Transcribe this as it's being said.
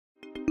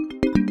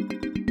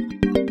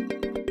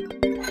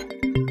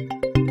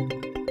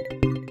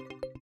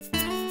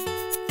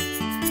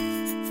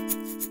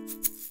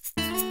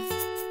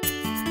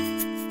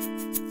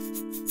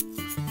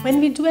When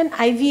we do an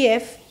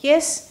IVF,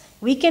 yes,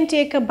 we can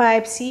take a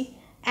biopsy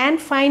and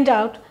find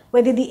out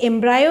whether the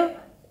embryo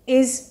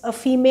is a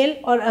female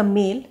or a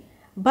male.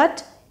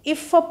 But if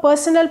for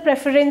personal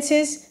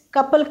preferences,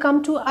 couple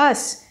come to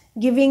us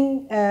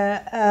giving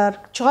a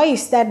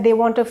choice that they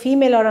want a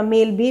female or a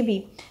male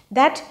baby,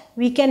 that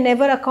we can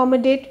never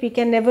accommodate, we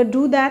can never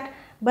do that.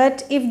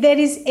 But if there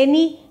is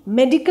any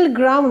medical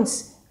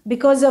grounds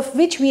because of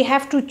which we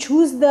have to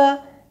choose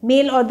the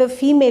male or the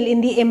female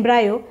in the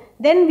embryo,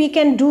 then we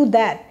can do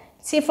that.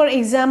 Say for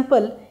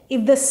example,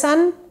 if the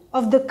son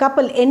of the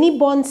couple, any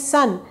born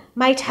son,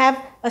 might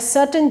have a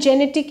certain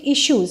genetic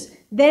issues,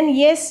 then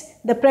yes,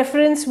 the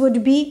preference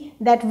would be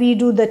that we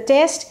do the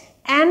test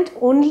and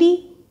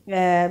only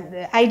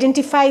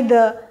identify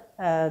the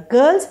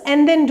girls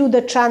and then do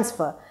the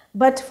transfer.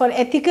 But for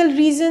ethical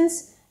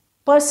reasons,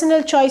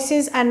 personal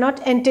choices are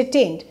not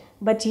entertained.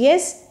 But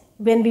yes,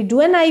 when we do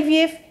an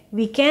IVF,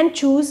 we can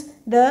choose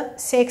the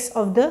sex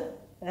of the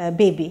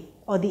baby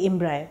or the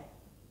embryo.